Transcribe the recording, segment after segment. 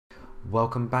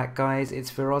Welcome back, guys.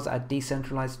 It's Firoz at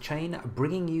Decentralized Chain,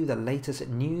 bringing you the latest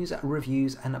news,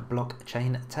 reviews and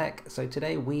blockchain tech. So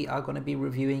today we are going to be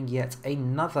reviewing yet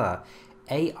another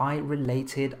AI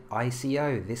related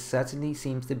ICO. This certainly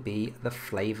seems to be the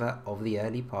flavor of the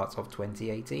early parts of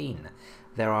 2018.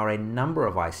 There are a number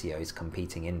of ICOs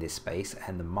competing in this space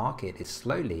and the market is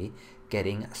slowly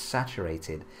getting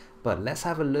saturated. But let's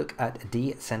have a look at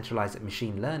Decentralized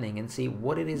Machine Learning and see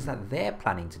what it is that they're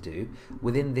planning to do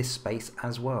within this space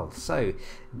as well. So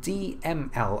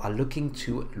DML are looking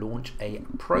to launch a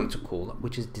protocol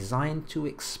which is designed to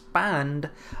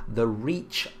expand the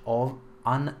reach of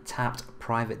untapped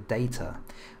private data.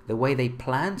 The way they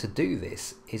plan to do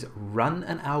this is run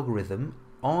an algorithm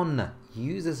on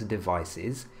users'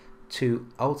 devices to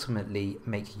ultimately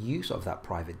make use of that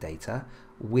private data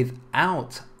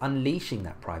without unleashing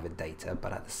that private data,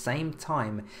 but at the same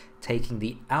time taking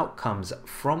the outcomes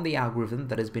from the algorithm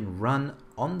that has been run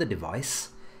on the device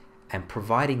and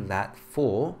providing that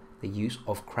for the use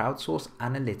of crowdsourced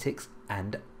analytics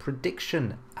and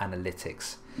prediction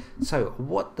analytics. So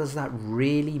what does that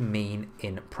really mean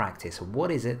in practice?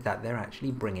 What is it that they're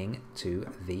actually bringing to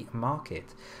the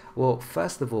market? Well,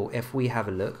 first of all, if we have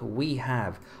a look, we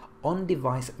have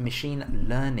on-device machine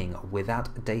learning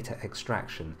without data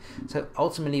extraction. So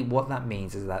ultimately what that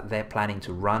means is that they're planning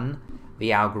to run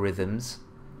the algorithms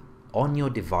on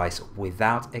your device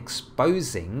without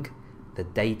exposing the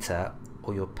data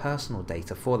or your personal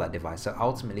data for that device. So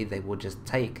ultimately they will just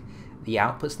take the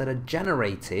outputs that are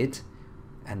generated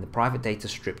and the private data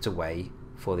stripped away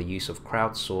for the use of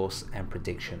crowdsourced and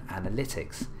prediction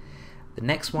analytics. The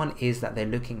next one is that they're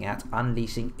looking at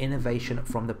unleashing innovation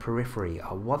from the periphery.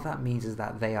 What that means is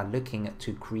that they are looking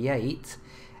to create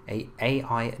a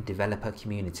AI developer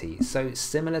community. So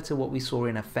similar to what we saw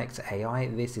in Effect AI,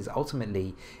 this is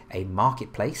ultimately a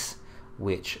marketplace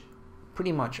which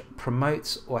pretty much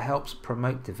promotes or helps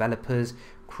promote developers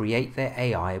create their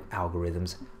AI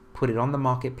algorithms, put it on the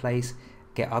marketplace,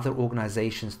 get other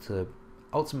organizations to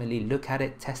ultimately look at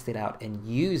it, test it out and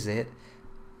use it,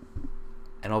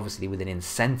 and obviously with an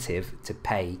incentive to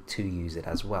pay to use it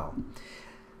as well.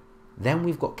 Then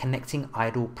we've got connecting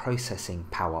idle processing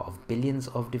power of billions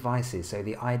of devices. So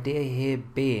the idea here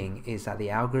being is that the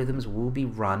algorithms will be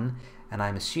run, and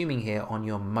I'm assuming here on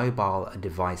your mobile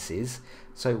devices.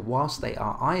 So whilst they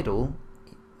are idle,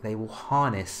 they will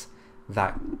harness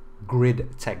that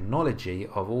grid technology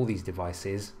of all these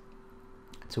devices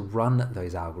to run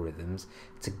those algorithms,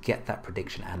 to get that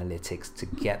prediction analytics, to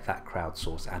get that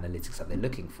crowdsourced analytics that they're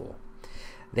looking for.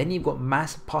 Then you've got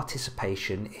mass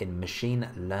participation in machine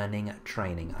learning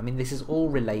training. I mean, this is all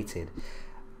related.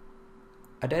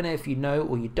 I don't know if you know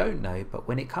or you don't know, but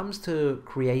when it comes to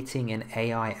creating an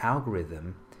AI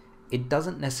algorithm, it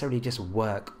doesn't necessarily just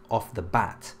work off the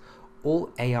bat.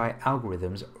 All AI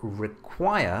algorithms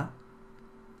require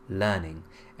learning,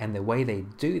 and the way they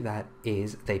do that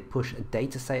is they push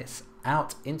data sets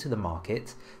out into the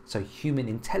market, so human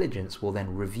intelligence will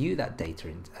then review that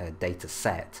data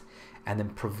set and then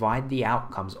provide the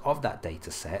outcomes of that data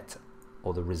set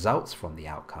or the results from the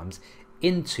outcomes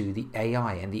into the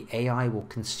AI, and the AI will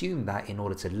consume that in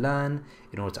order to learn,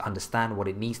 in order to understand what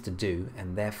it needs to do,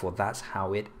 and therefore that's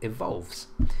how it evolves.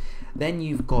 Then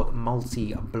you've got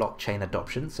multi-blockchain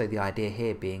adoption. So the idea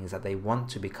here being is that they want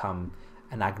to become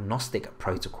an agnostic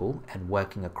protocol and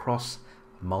working across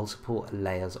multiple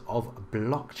layers of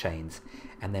blockchains.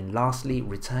 And then lastly,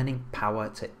 returning power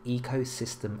to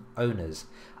ecosystem owners.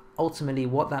 Ultimately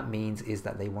what that means is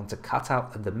that they want to cut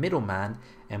out the middleman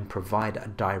and provide a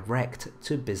direct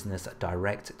to business,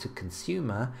 direct to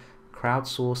consumer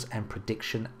crowdsource and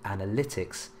prediction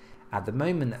analytics. At the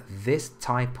moment, this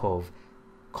type of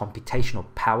computational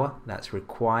power that's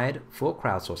required for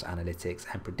crowdsourced analytics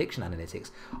and prediction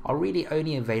analytics are really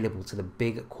only available to the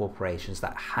big corporations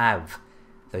that have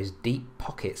those deep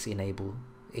pockets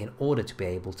in order to be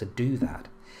able to do that.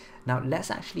 Now let's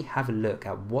actually have a look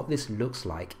at what this looks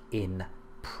like in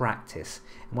practice.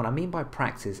 And what I mean by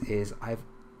practice is I've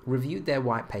reviewed their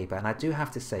white paper, and I do have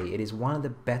to say it is one of the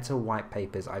better white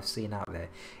papers I've seen out there.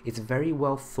 It's very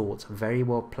well thought, very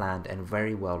well planned and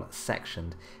very well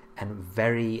sectioned and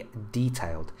very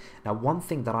detailed. Now one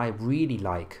thing that I really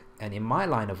like, and in my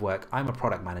line of work, I'm a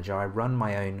product manager, I run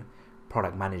my own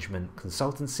product management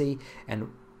consultancy,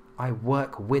 and I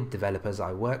work with developers,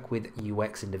 I work with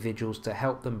UX individuals to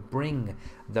help them bring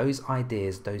those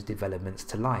ideas, those developments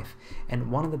to life.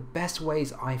 And one of the best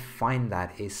ways I find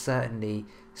that is certainly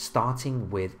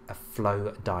starting with a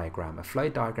flow diagram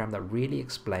that really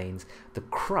explains the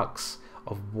crux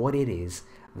of what it is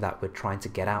that we're trying to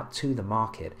get out to the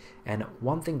market. And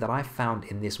one thing that I found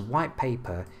in this white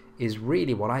paper is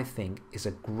really what I think is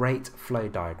a great flow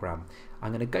diagram.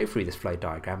 I'm going to go through this flow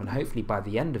diagram, and hopefully by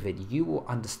the end of it you will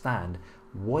understand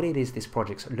what it is this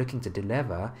project's looking to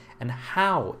deliver and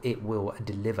how it will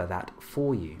deliver that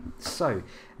for you. So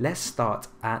let's start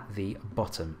at the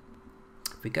bottom.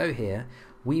 If we go here,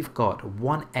 we've got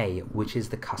 1A, which is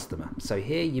the customer. So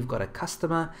here you've got a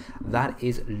customer that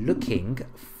is looking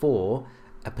for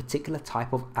a particular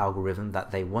type of algorithm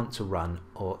that they want to run,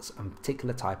 or a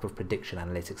particular type of prediction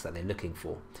analytics that they're looking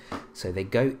for. So they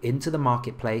go into the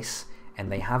marketplace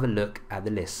and they have a look at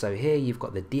the list. So here you've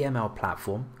got the DML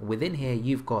platform. Within here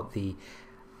you've got the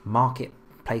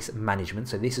marketplace management.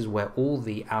 So this is where all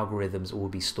the algorithms will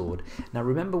be stored. Now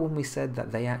remember when we said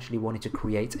that they actually wanted to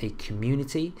create a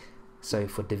community, so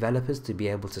for developers to be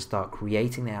able to start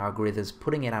creating their algorithms,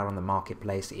 putting it out on the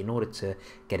marketplace in order to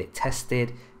get it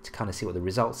tested, to kind of see what the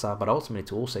results are, but ultimately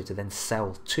to also to then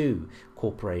sell to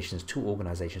corporations, to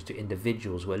organizations, to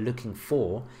individuals who are looking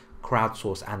for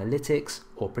crowdsource analytics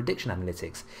or prediction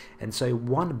analytics. And so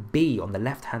 1B on the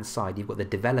left hand side, you've got the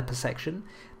developer section.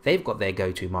 They've got their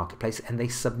go-to marketplace and they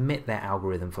submit their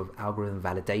algorithm for algorithm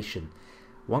validation.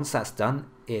 Once that's done,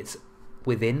 it's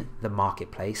within the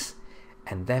marketplace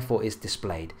and therefore is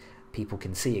displayed. People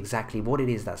can see exactly what it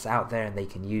is that's out there and they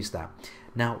can use that.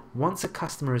 Now, once a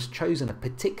customer has chosen a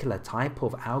particular type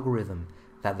of algorithm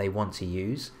that they want to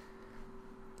use,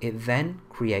 it then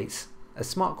creates a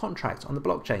smart contract on the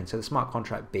blockchain. So the smart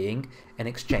contract being an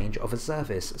exchange of a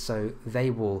service. So they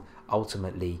will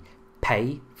ultimately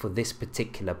pay for this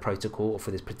particular protocol or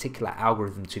for this particular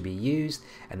algorithm to be used,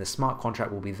 and the smart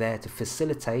contract will be there to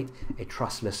facilitate a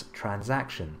trustless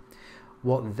transaction.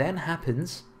 What then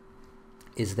happens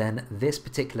is then this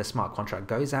particular smart contract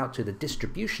goes out to the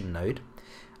distribution node,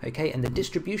 okay, and the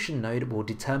distribution node will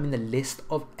determine the list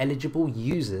of eligible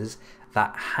users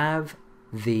that have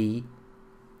the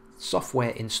software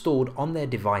installed on their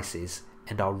devices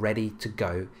and are ready to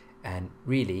go and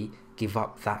really give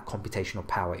up that computational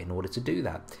power in order to do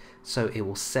that. So it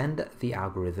will send the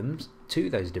algorithms to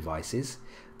those devices.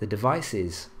 The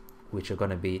devices, which are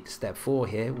going to be step 4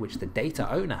 here, which the data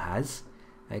owner has,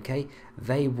 okay,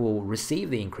 they will receive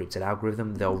the encrypted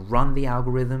algorithm, they'll run the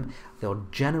algorithm, they'll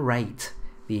generate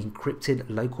the encrypted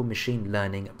local machine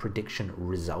learning prediction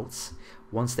results.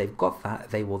 Once they've got that,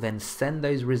 they will then send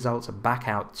those results back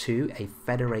out to a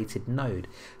federated node.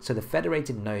 So the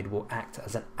federated node will act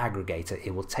as an aggregator.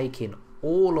 It will take in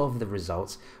all of the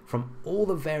results from all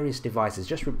the various devices.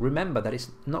 Just remember that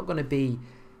it's not going to be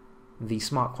the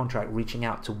smart contract reaching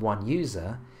out to one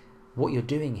user. What you're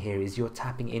doing here is you're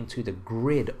tapping into the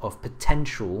grid of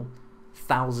potential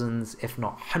thousands, if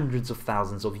not hundreds of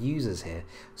thousands of users here.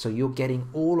 So you're getting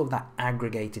all of that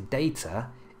aggregated data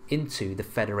into the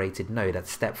federated node at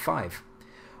step 5.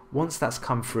 Once that's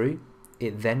come through,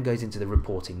 it then goes into the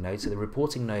reporting node. So the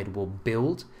reporting node will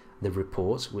build the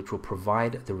reports, which will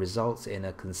provide the results in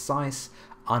a concise,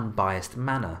 unbiased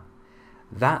manner.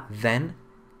 That then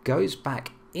goes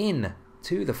back in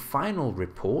to the final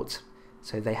report.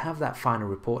 So they have that final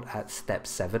report at step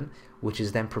 7, which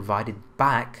is then provided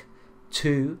back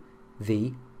to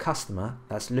the customer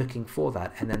that's looking for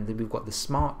that, and then we've got the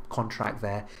smart contract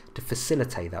there to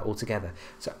facilitate that altogether.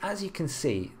 So as you can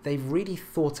see, they've really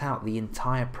thought out the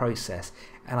entire process,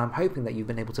 and I'm hoping that you've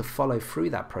been able to follow through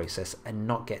that process and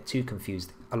not get too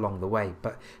confused along the way.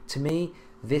 But to me,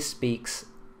 this speaks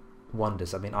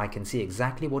wonders. I mean, I can see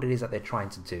exactly what it is that they're trying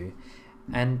to do,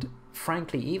 and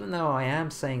frankly, even though I am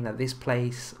saying that this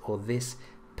place or this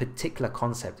particular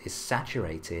concept is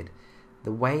saturated,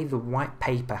 the way the white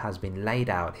paper has been laid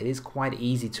out, it is quite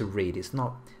easy to read. It's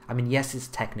not, I mean, yes, it's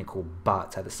technical,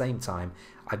 but at the same time,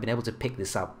 I've been able to pick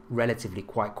this up relatively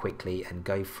quite quickly and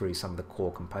go through some of the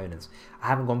core components. I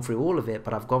haven't gone through all of it,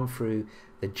 but I've gone through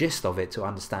the gist of it to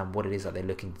understand what it is that they're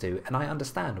looking to do, and I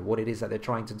understand what it is that they're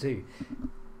trying to do.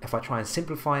 If I try and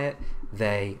simplify it,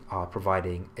 they are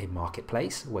providing a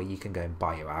marketplace where you can go and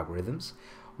buy your algorithms.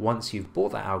 Once you've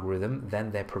bought that algorithm,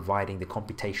 then they're providing the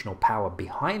computational power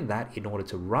behind that in order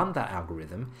to run that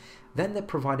algorithm. Then they're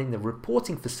providing the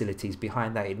reporting facilities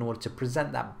behind that in order to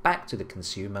present that back to the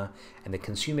consumer, and the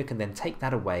consumer can then take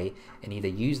that away and either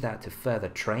use that to further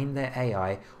train their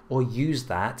AI or use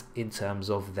that in terms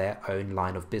of their own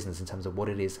line of business, in terms of what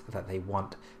it is that they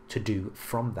want to do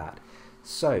from that.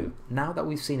 So now that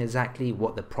we've seen exactly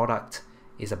what the product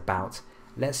is about,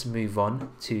 let's move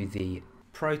on to the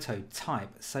prototype.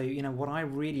 So, you know, what I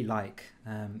really like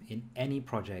in any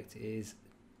project is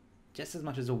just as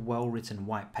much as a well-written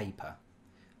white paper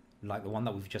like the one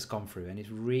that we've just gone through, and it's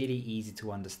really easy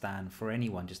to understand for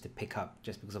anyone just to pick up,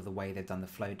 just because of the way they've done the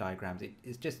flow diagrams.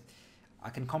 It's just, I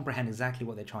can comprehend exactly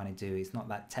what they're trying to do. It's not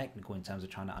that technical in terms of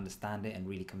trying to understand it and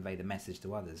really convey the message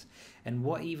to others. And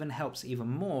what even helps even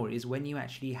more is when you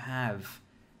actually have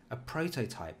a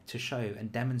prototype to show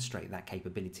and demonstrate that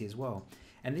capability as well.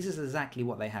 And this is exactly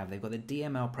what they have. They've got the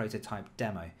DML prototype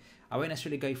demo. I won't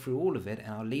necessarily go through all of it,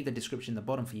 and I'll leave the description at the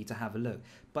bottom for you to have a look.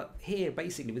 But here,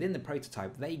 basically, within the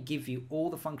prototype, they give you all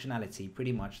the functionality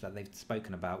pretty much that they've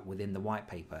spoken about within the white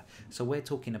paper. So we're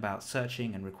talking about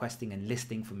searching and requesting and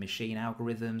listing for machine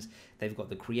algorithms. They've got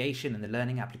the creation and the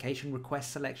learning application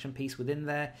request selection piece within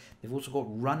there. They've also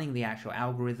got running the actual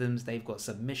algorithms. They've got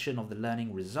submission of the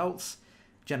learning results,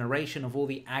 generation of all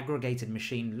the aggregated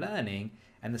machine learning,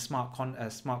 and the smart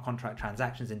contract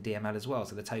transactions in DML as well,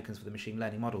 so the tokens for the machine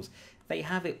learning models. They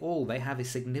have it all. They have a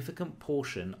significant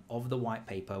portion of the white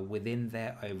paper within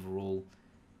their overall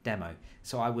demo.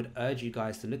 So I would urge you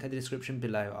guys to look at the description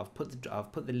below. I've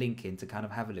put the link in to kind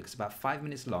of have a look. It's about 5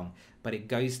 minutes long, but it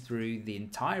goes through the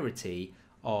entirety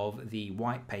of the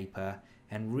white paper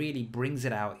and really brings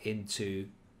it out into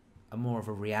a more of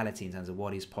a reality in terms of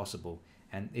what is possible.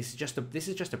 And this is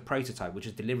just a prototype, which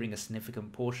is delivering a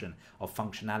significant portion of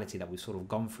functionality that we've sort of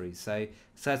gone through. So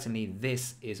certainly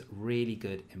this is really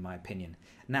good in my opinion.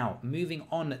 Now, moving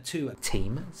on to a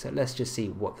team. So let's just see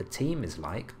what the team is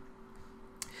like.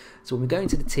 So when we go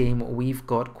into the team, we've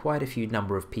got quite a few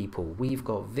number of people. We've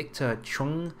got Victor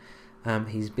Chung.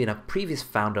 He's been a previous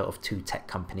founder of 2 tech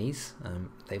companies.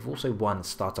 They've also won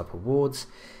startup awards.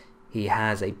 He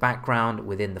has a background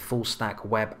within the full stack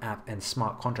web app and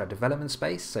smart contract development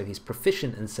space. So he's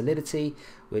proficient in Solidity,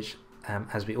 which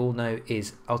as we all know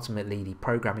is ultimately the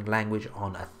programming language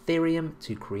on Ethereum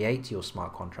to create your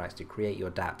smart contracts, to create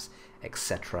your dApps,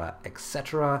 etc,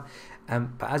 etc.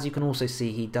 But as you can also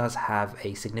see, he does have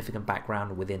a significant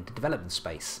background within the development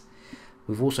space.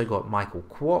 We've also got Michael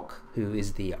Kwok, who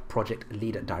is the project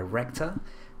leader director.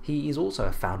 He is also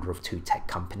a founder of 2 tech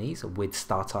companies with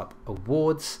startup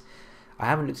awards. I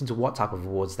haven't looked into what type of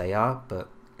awards they are, but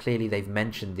clearly they've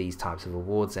mentioned these types of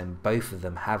awards, and both of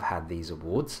them have had these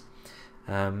awards.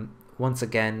 Once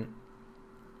again,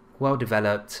 well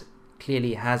developed,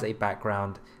 clearly has a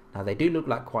background. Now they do look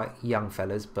like quite young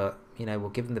fellas, but you know, we'll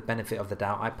give them the benefit of the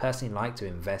doubt. I personally like to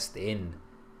invest in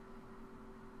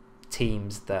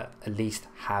teams that at least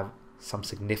have some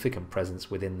significant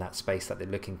presence within that space that they're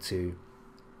looking to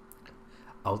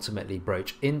ultimately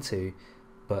broach into,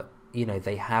 but you know,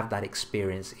 they have that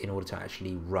experience in order to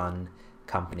actually run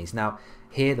companies. Now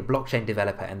here, the blockchain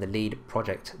developer and the lead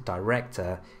project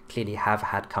director clearly have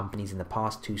had companies in the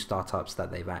past, 2 startups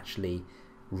that they've actually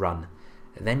run.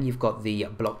 And then you've got the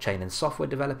blockchain and software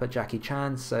developer Jackie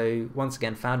Chan. So once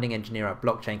again, founding engineer at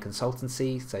blockchain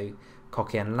consultancy, so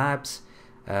Kokian Labs.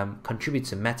 Contributes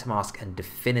to MetaMask and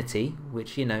Definity,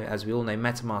 which, you know, as we all know,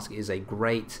 MetaMask is a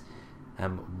great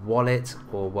wallet,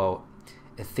 or well,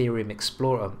 Ethereum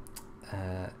Explorer.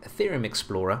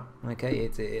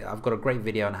 Okay, I've got a great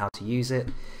video on how to use it.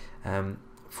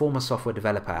 Former software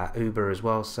developer at Uber as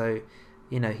well, so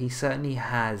you know, he certainly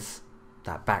has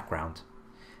that background.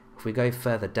 If we go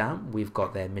further down, we've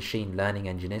got their machine learning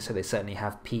engineers, so they certainly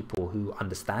have people who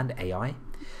understand AI.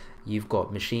 You've got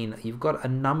a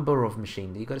number of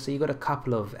machine. You've got a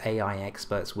couple of AI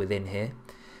experts within here.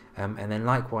 And then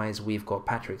likewise, we've got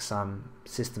Patrick Sum,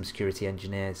 system security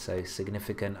engineer, so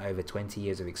significant, over 20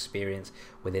 years of experience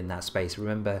within that space.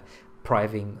 Remember,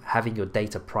 having your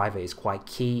data private is quite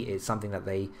key. It's something that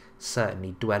they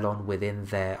certainly dwell on within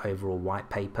their overall white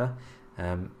paper.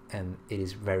 And it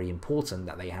is very important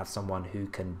that they have someone who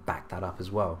can back that up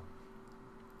as well.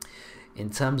 In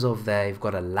terms of they've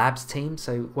got a labs team,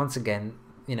 so once again,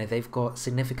 you know, they've got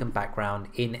significant background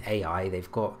in AI.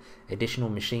 They've got additional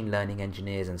machine learning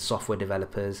engineers and software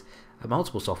developers,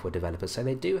 multiple software developers. So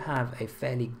they do have a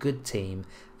fairly good team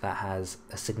that has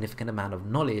a significant amount of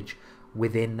knowledge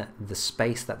within the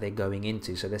space that they're going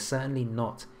into. So they're certainly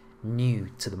not new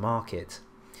to the market.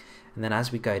 And then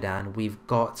as we go down, we've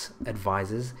got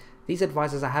advisors. These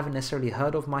advisors I haven't necessarily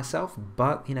heard of myself,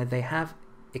 but you know, they have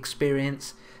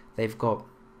experience. They've got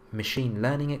machine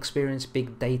learning experience,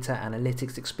 big data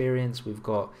analytics experience. We've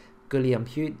got Guillaume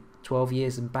Hute, 12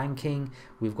 years in banking.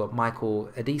 We've got Michael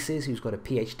Adisis, who's got a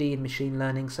PhD in machine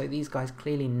learning. So these guys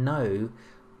clearly know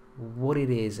what it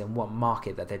is and what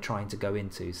market that they're trying to go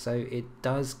into. So it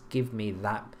does give me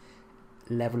that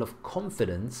level of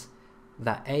confidence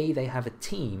that A, they have a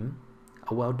team,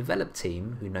 a well-developed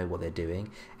team who know what they're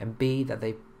doing, and B, that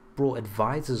they brought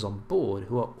advisors on board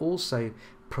who are also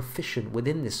proficient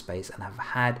within this space and have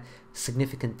had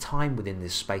significant time within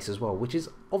this space as well, which is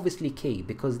obviously key,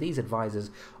 because these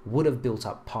advisors would have built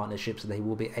up partnerships. They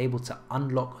will be able to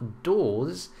unlock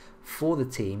doors for the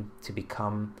team to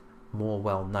become more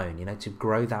well known, you know, to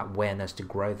grow that awareness, to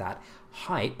grow that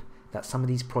hype that some of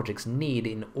these projects need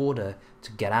in order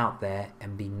to get out there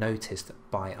and be noticed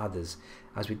by others.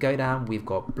 As we go down, we've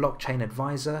got Blockchain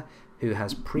Advisor, who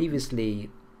has previously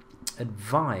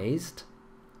advised,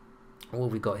 what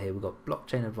have we got here? We've got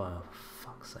Blockchain Advisor, for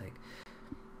fuck's sake.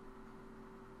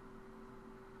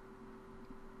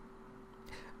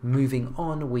 Moving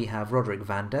on, we have Roderick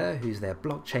van der, who's their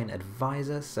blockchain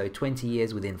advisor, so 20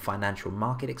 years within financial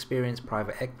market experience,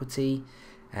 private equity,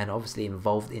 and obviously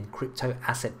involved in crypto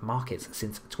asset markets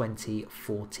since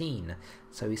 2014.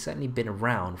 So he's certainly been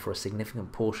around for a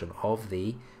significant portion of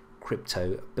the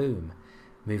crypto boom.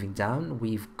 Moving down,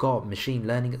 we've got machine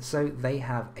learning. So they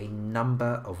have a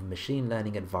number of machine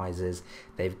learning advisors.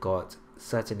 They've got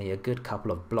certainly a good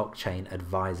couple of blockchain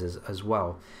advisors as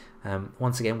well.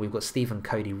 Once again, we've got Stephen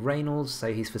Cody Reynolds,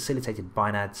 so he's facilitated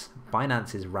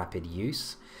Binance's rapid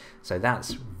use, so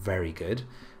that's very good.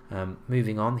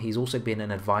 Moving on, he's also been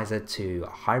an advisor to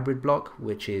Hybrid Block,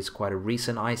 which is quite a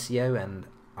recent ICO, and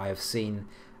I have seen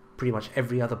pretty much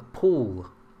every other pool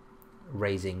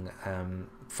raising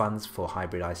funds for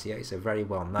Hybrid ICO, so very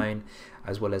well known,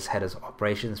 as well as head of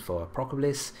operations for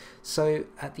Propolis. So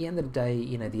at the end of the day,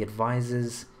 you know, the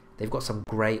advisors, they've got some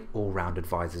great all-round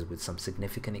advisors with some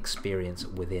significant experience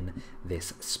within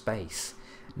this space.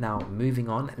 Now, moving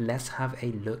on, let's have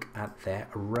a look at their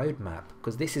roadmap,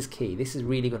 because this is key. This is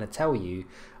really going to tell you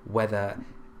whether,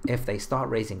 if they start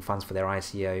raising funds for their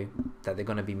ICO, that they're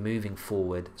going to be moving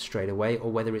forward straight away,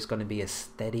 or whether it's going to be a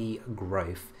steady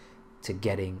growth to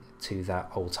getting to that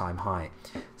all-time high.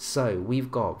 So we've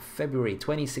got February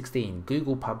 2016,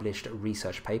 Google published a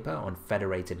research paper on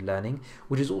federated learning,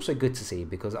 which is also good to see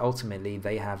because ultimately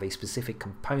they have a specific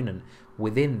component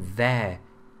within their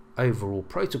overall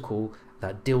protocol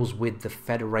that deals with the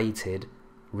federated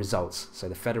results, so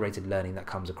the federated learning that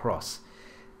comes across.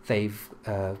 They've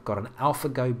got an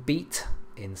AlphaGo beat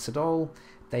in Sedol.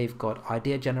 They've got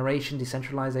idea generation,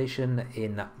 decentralization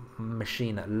in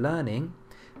machine learning,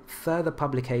 further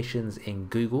publications in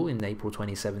Google in April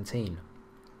 2017.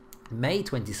 May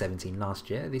 2017, last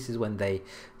year, this is when they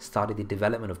started the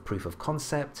development of proof of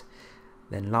concept.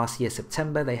 Then last year,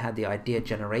 September, they had the idea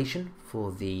generation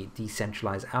for the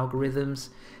decentralized algorithms.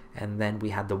 And then we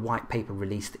had the white paper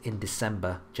released in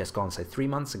December, just gone, so 3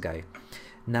 months ago.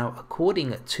 Now,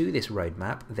 according to this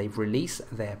roadmap, they've released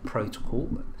their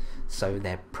protocol, so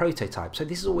their prototype. So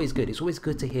this is always good. It's always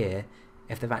good to hear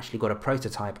if they've actually got a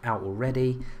prototype out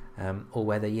already, or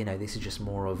whether, you know, this is just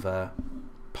more of a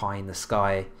pie in the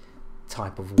sky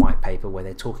type of white paper where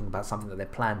they're talking about something that they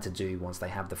plan to do once they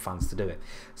have the funds to do it.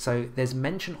 So there's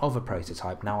mention of a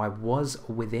prototype. Now, I was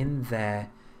within their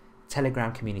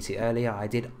Telegram community earlier. I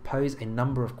did pose a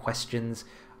number of questions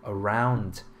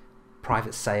around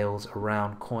private sales,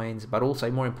 around coins, but also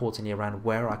more importantly around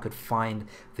where I could find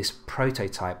this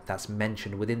prototype that's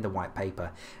mentioned within the white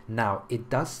paper. Now, it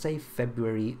does say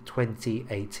February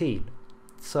 2018,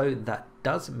 so that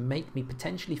does make me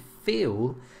potentially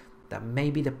feel that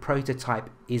maybe the prototype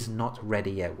is not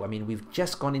ready yet. I mean, we've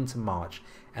just gone into March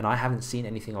and I haven't seen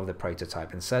anything of the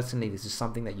prototype, and certainly this is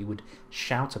something that you would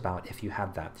shout about if you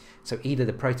had that. So either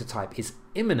the prototype is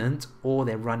imminent or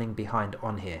they're running behind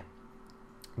on here.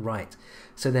 Right,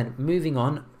 so then moving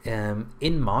on,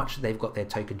 in March they've got their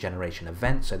token generation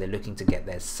event, so they're looking to get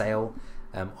their sale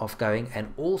off going,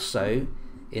 and also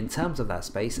in terms of that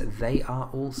space they are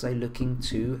also looking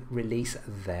to release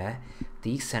their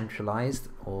decentralized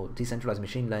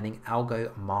machine learning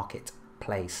algo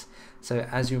marketplace. So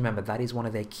as you remember, that is one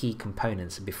of their key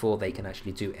components before they can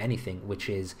actually do anything, which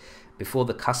is before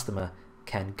the customer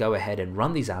can go ahead and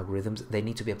run these algorithms, they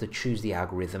need to be able to choose the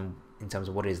algorithm in terms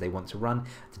of what it is they want to run.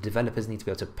 The developers need to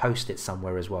be able to post it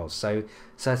somewhere as well. So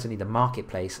certainly the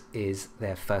marketplace is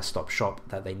their first stop shop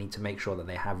that they need to make sure that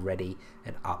they have ready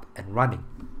and up and running.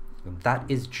 And that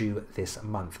is due this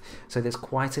month. So there's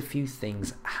quite a few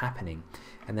things happening.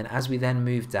 And then as we then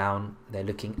move down, they're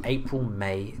looking April,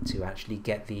 May to actually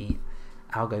get the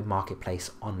algo marketplace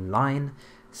online.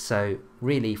 So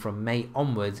really from May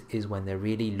onwards is when they're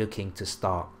really looking to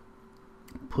start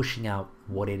pushing out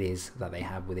what it is that they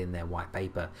have within their white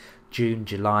paper. June,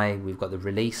 July, we've got the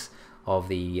release of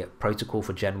the protocol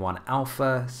for Gen 1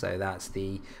 Alpha, so that's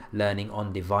the learning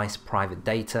on device private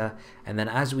data. And then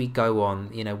as we go on,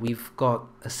 you know, we've got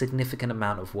a significant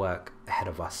amount of work ahead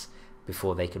of us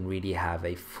before they can really have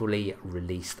a fully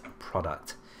released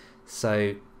product.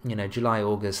 So, you know, July,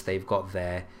 August, they've got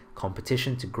their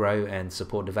competition to grow and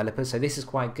support developers. So this is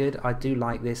quite good. I do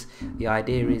like this. The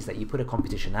idea is that you put a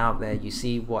competition out there, you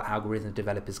see what algorithm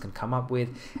developers can come up with,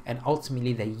 and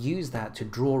ultimately they use that to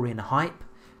draw in hype,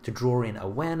 to draw in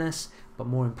awareness, but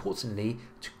more importantly,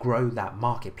 to grow that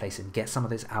marketplace and get some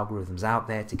of those algorithms out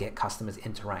there, to get customers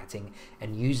interacting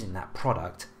and using that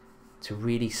product to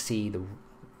really see the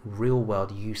real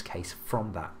world use case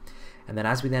from that. And then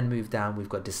as we then move down, we've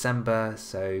got December,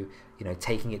 so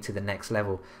taking it to the next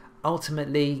level.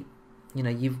 Ultimately,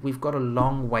 we've got a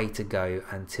long way to go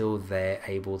until they're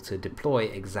able to deploy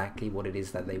exactly what it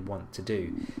is that they want to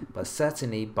do. But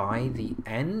certainly by the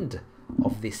end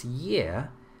of this year,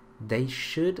 they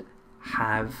should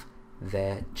have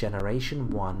their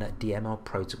generation 1 DML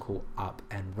protocol up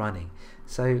and running.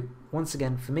 So once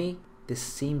again, for me, this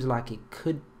seems like it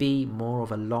could be more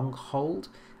of a long hold,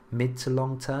 mid to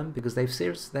long term, because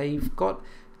they've got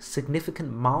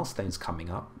significant milestones coming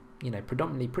up.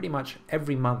 Predominantly pretty much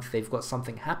every month they've got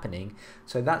something happening,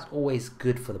 so that's always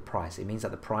good for the price. It means that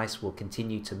the price will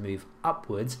continue to move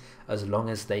upwards as long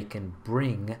as they can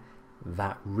bring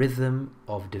that rhythm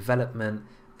of development,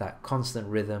 that constant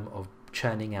rhythm of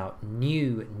churning out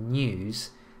new news,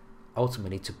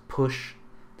 ultimately to push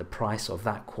the price of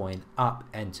that coin up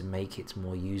and to make it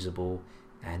more usable.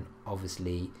 And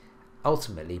obviously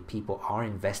ultimately people are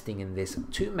investing in this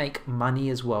to make money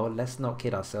as well. Let's not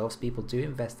kid ourselves, people do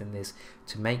invest in this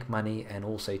to make money and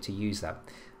also to use that.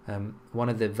 One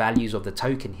of the values of the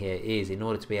token here is, in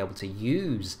order to be able to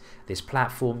use this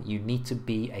platform, you need to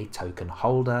be a token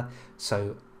holder.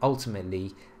 So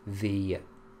ultimately the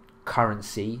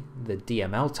currency, the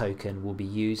DML token, will be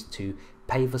used to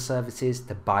pay for services,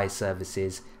 to buy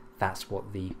services. That's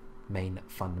what the main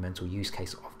fundamental use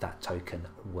case of that token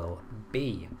will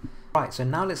be. Right, so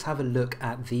now let's have a look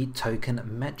at the token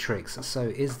metrics. So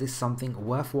is this something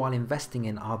worthwhile investing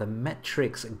in? Are the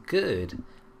metrics good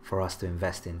for us to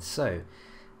invest in? So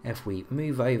if we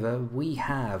move over, we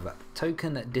have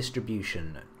token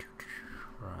distribution.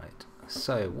 Right,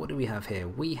 so what do we have here?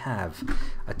 We have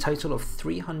a total of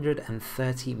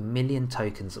 330 million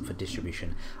tokens for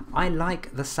distribution. I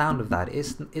like the sound of that.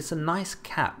 It's a nice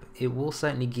cap. It will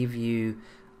certainly give you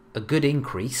a good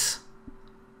increase.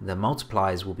 The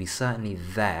multipliers will be certainly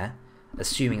there,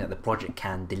 assuming that the project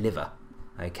can deliver.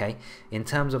 Okay, in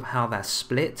terms of how that's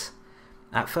split,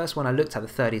 at first when I looked at the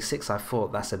 36, I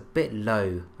thought that's a bit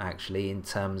low actually in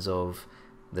terms of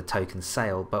the token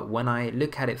sale, but when I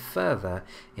look at it further,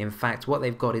 in fact what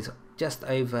they've got is just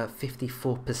over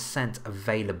 54%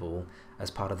 available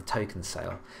as part of the token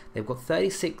sale. They've got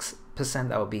 36%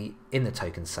 that will be in the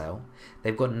token sale.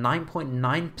 They've got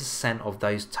 9.9% of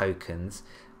those tokens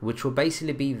which will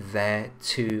basically be there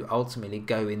to ultimately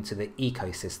go into the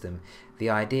ecosystem. The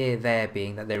idea there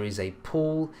being that there is a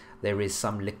pool, there is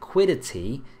some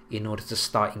liquidity in order to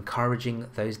start encouraging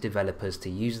those developers to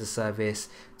use the service,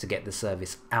 to get the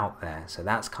service out there. So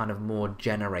that's kind of more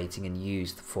generating and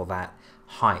used for that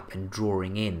hype and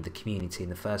drawing in the community in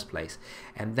the first place.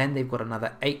 And then they've got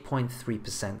another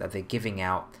 8.3% that they're giving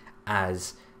out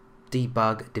as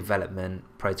debug, development,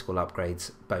 protocol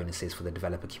upgrades, bonuses for the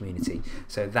developer community.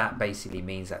 So that basically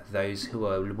means that those who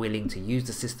are willing to use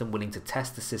the system, willing to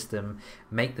test the system,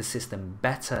 make the system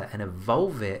better and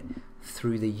evolve it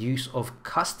through the use of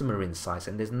customer insights.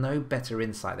 And there's no better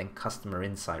insight than customer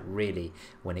insight really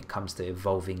when it comes to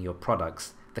evolving your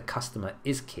products. The customer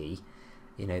is key.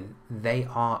 They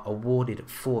are awarded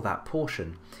for that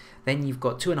portion. Then you've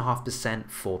got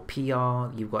 2.5% for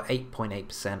PR, you've got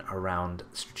 8.8% around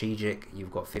strategic,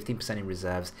 you've got 15% in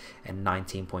reserves, and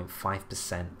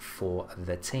 19.5% for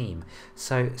the team.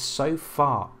 So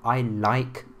far, I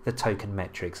like the token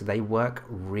metrics. They work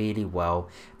really well.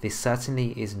 This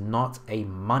certainly is not a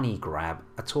money grab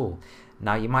at all.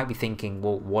 Now, you might be thinking,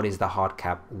 well, what is the hard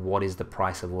cap? What is the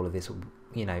price of all of this?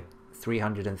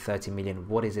 330 million,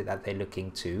 what is it that they're looking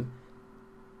to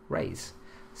raise?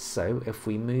 So if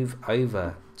we move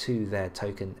over to their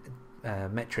token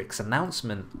metrics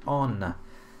announcement on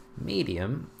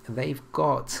Medium, they've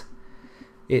got,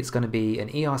 it's going to be an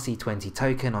ERC20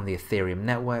 token on the Ethereum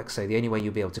network. So the only way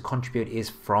you'll be able to contribute is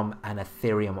from an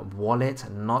Ethereum wallet,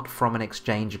 not from an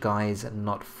exchange, guys,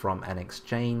 not from an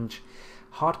exchange.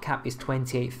 Hard cap is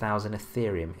 28,000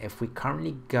 Ethereum. If we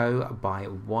currently go by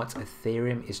what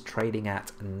Ethereum is trading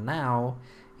at now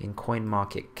in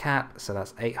CoinMarketCap, so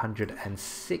that's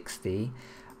 860,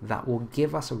 that will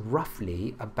give us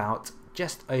roughly about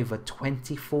just over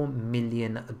 $24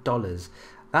 million.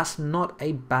 That's not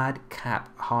a bad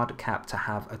cap, hard cap to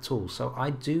have at all. So I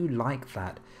do like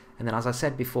that. And then as I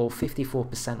said before,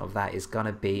 54% of that is going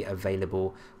to be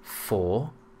available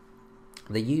for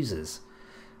the users,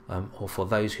 or for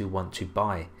those who want to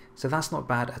buy. So that's not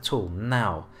bad at all.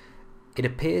 Now, it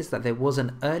appears that there was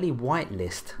an early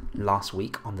whitelist last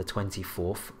week on the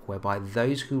 24th, whereby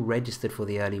those who registered for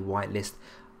the early whitelist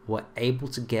were able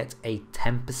to get a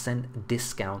 10%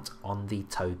 discount on the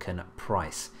token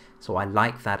price. So I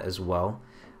like that as well.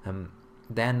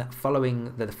 Then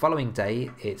the following day,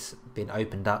 it's been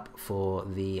opened up for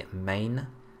the main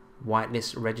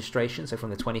whitelist registration. So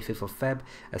from the 25th of Feb,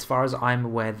 as far as I'm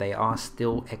aware, they are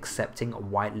still accepting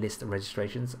whitelist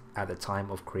registrations at the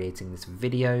time of creating this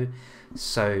video.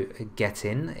 So get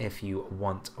in if you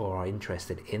want or are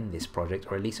interested in this project,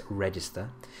 or at least register.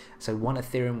 So 1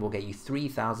 Ethereum will get you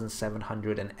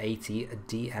 3,780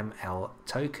 DML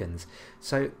tokens.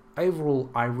 So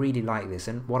overall, I really like this.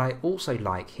 And what I also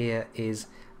like here is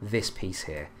this piece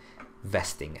here.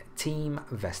 Vesting, team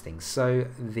vesting. So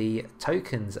the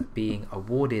tokens being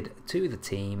awarded to the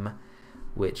team,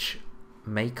 which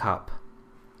make up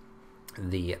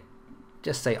the,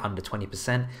 just say under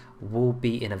 20%, will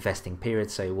be in a vesting period.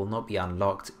 So it will not be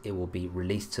unlocked. It will be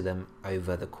released to them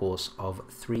over the course of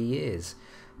 3 years.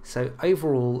 So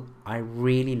overall, I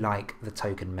really like the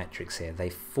token metrics here.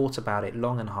 They thought about it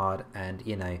long and hard, and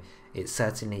you know, it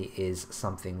certainly is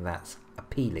something that's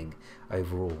appealing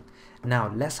overall.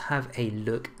 Now let's have a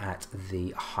look at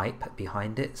the hype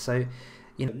behind it. So,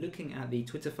 you know, looking at the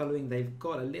Twitter following, they've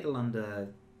got a little under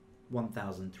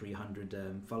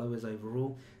 1,300 followers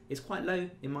overall. It's quite low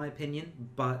in my opinion,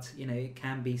 but you know, it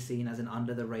can be seen as an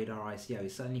under the radar ICO.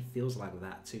 It certainly feels like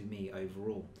that to me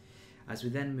overall. As we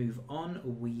then move on,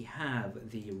 we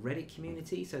have the Reddit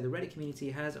community. So the Reddit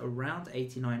community has around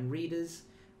 89 readers.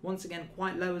 Once again,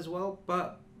 quite low as well,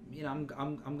 but you know,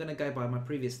 I'm going to go by my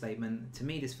previous statement. To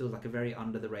me, this feels like a very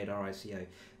under the radar ICO.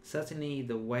 Certainly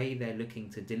the way they're looking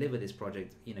to deliver this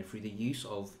project, you know, through the use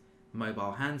of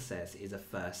mobile handsets is a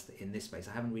first in this space.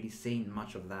 I haven't really seen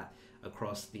much of that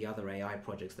across the other AI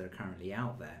projects that are currently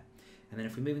out there. And then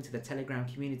if we move into the Telegram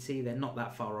community, they're not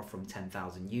that far off from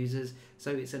 10,000 users,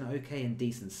 so it's an okay and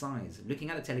decent size. Looking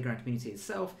at the Telegram community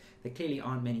itself, there clearly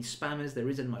aren't many spammers, there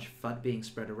isn't much FUD being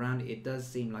spread around. It does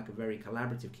seem like a very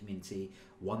collaborative community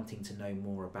wanting to know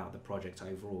more about the project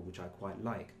overall, which I quite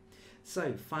like.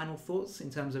 So final thoughts in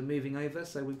terms of moving over.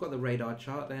 So we've got the radar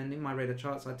chart, and in my radar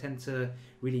charts I tend to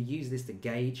really use this to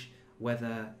gauge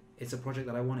whether it's a project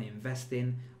that I want to invest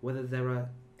in, whether there are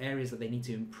areas that they need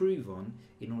to improve on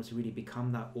in order to really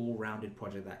become that all-rounded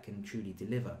project that can truly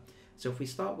deliver. So if we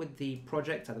start with the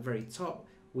project at the very top,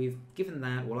 we've given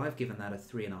that, well, I've given that a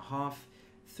 3.5.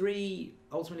 3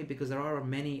 ultimately because there are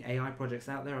many AI projects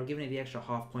out there. I've given it the extra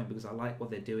half point because I like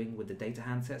what they're doing with the data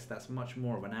handsets. That's much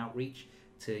more of an outreach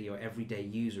to your everyday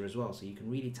user as well. So you can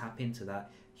really tap into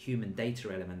that human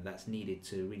data element that's needed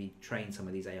to really train some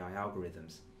of these AI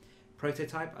algorithms.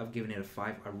 Prototype, I've given it a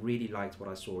 5. I really liked what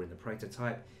I saw in the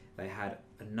prototype. They had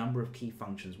a number of key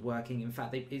functions working. In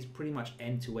fact, it's pretty much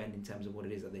end-to-end in terms of what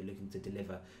it is that they're looking to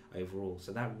deliver overall.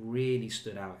 So that really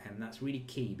stood out, and that's really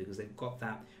key because they've got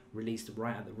that released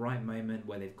right at the right moment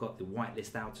where they've got the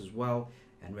whitelist out as well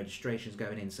and registrations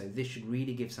going in. So this should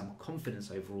really give some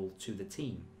confidence overall to the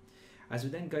team. As we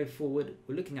then go forward,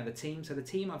 we're looking at the team. So the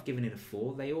team, I've given it a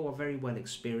 4. They all are very well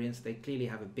experienced. They clearly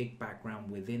have a big background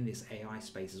within this AI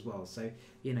space as well. So,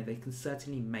 you know, they can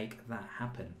certainly make that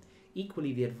happen.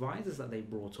 Equally, the advisors that they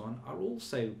brought on are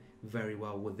also very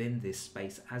well within this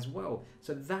space as well.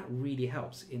 So that really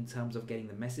helps in terms of getting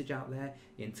the message out there,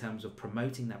 in terms of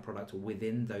promoting that product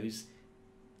within those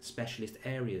specialist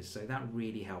areas. So that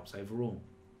really helps overall.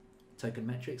 Token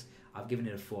metrics, I've given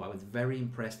it a 4. I was very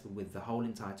impressed with the whole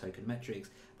entire token metrics,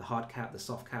 the hard cap, the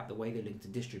soft cap, the way they're looking to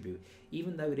distribute.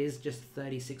 Even though it is just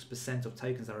 36% of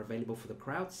tokens that are available for the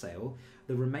crowd sale,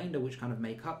 the remainder, which kind of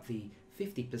make up the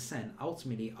 50%,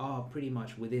 ultimately are pretty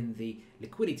much within the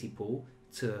liquidity pool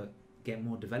to get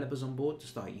more developers on board, to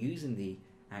start using the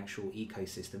actual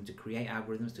ecosystem, to create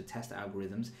algorithms, to test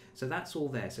algorithms. So that's all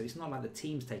there. So it's not like the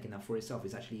team's taking that for itself.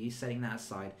 It's actually you setting that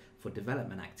aside for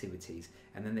development activities.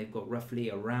 And then they've got roughly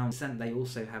around % they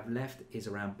also have left is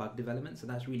around bug development. So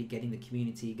that's really getting the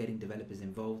community, getting developers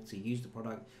involved to use the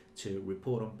product, to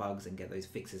report on bugs and get those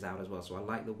fixes out as well. So I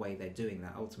like the way they're doing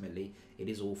that. Ultimately, it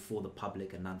is all for the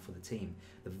public and none for the team.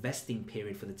 The vesting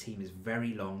period for the team is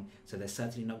very long, so they're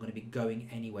certainly not going to be going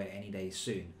anywhere any day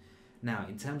soon. Now,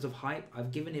 in terms of hype,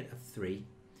 I've given it a 3.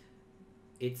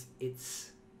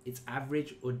 It's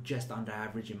average or just under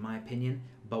average in my opinion,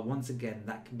 but once again,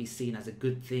 that can be seen as a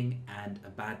good thing and a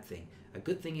bad thing. A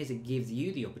good thing is it gives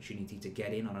you the opportunity to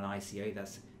get in on an ICO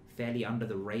that's fairly under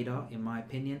the radar in my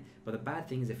opinion, but the bad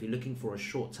thing is if you're looking for a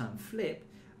short-term flip,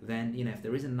 then if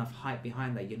there isn't enough hype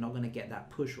behind that, you're not going to get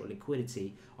that push or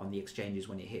liquidity on the exchanges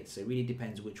when it hits. So it really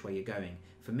depends which way you're going.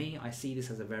 For me, I see this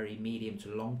as a very medium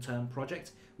to long-term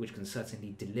project, which can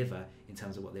certainly deliver in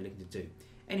terms of what they're looking to do.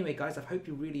 Anyway, guys, I hope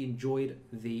you really enjoyed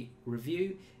the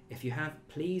review. If you have,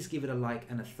 please give it a like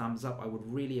and a thumbs up. I would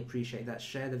really appreciate that.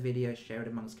 Share the video, share it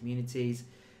amongst communities.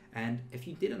 And if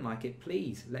you didn't like it,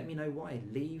 please let me know why.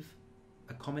 Leave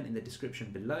a comment in the description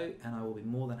below, and I will be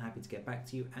more than happy to get back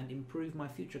to you and improve my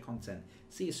future content.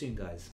 See you soon, guys.